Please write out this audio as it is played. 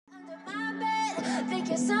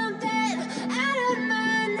thinking something out of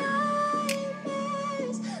my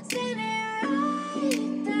nightmares, seen it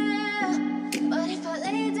right there. But if I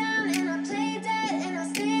lay down and I play dead and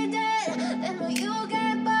I stay dead, then will you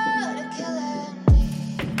get bored of killing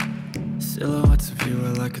me? Silhouettes of you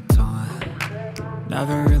are like a taunt.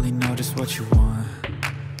 Never really know just what you want.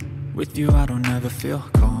 With you I don't ever feel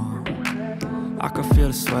calm. I can feel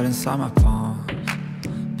the sweat inside my palms.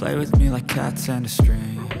 Play with me like cats and a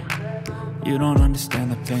string. You don't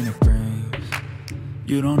understand the pain it brings.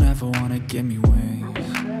 You don't ever wanna give me wings.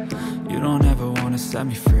 You don't ever wanna set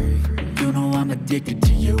me free. You know I'm addicted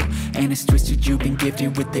to you, and it's twisted, you've been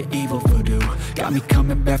gifted with the evil voodoo. Got me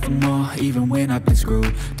coming back for more, even when I've been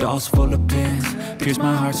screwed. Dolls full of pins, pierce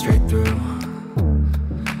my heart straight through.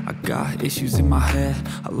 I got issues in my head,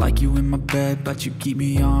 I like you in my bed, but you keep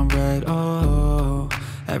me on red. Oh,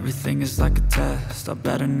 everything is like a test. I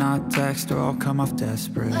better not text or I'll come off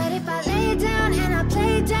desperate. But if I lay down and I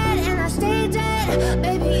play dead and I stay dead,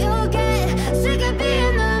 baby, you'll get sick of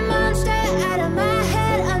being the monster out of my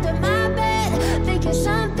head, under my bed, thinking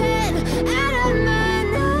something out of my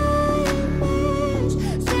nightmares,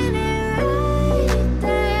 seen it right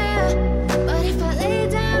there. But if I lay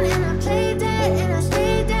down and I play dead and I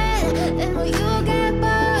stay dead, then will you get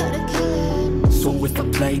bored of killing me? So if I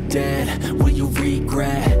play dead, will you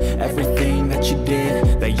regret everything that you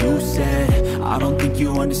did, that you said? I don't think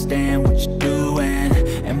you understand what you're doing,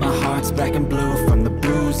 and my heart's black and blue from the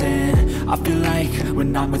bruising. I feel like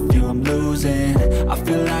when I'm with you I'm losing. I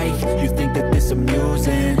feel like you think that this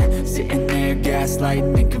amusing, sitting there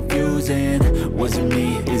gaslighting and confusing. Was it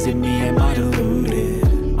me? Is it me? Am I deluded?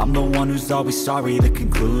 I'm the one who's always sorry, the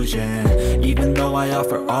conclusion, even though I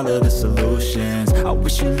offer all of the solutions. I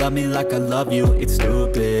wish you loved me like I love you, it's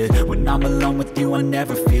stupid. When I'm alone with you I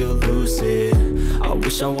never feel lucid. I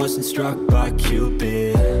wish I wasn't struck by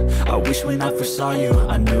Cupid. I wish when I first saw you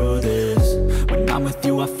I knew this. When I'm with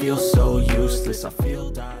you I feel so useless, I feel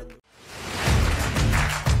dilute.